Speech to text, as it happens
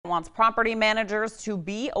wants property managers to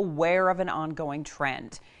be aware of an ongoing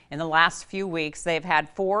trend. In the last few weeks, they've had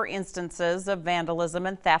 4 instances of vandalism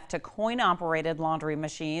and theft to coin-operated laundry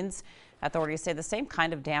machines. Authorities say the same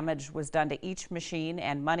kind of damage was done to each machine,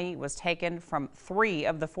 and money was taken from 3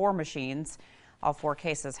 of the 4 machines. All 4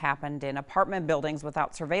 cases happened in apartment buildings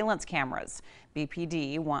without surveillance cameras.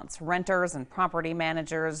 BPD wants renters and property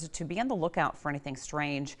managers to be on the lookout for anything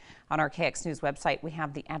strange. On our KX News website, we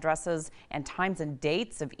have the addresses and times and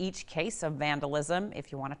dates of each case of vandalism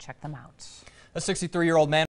if you want to check them out. A 63-year-old man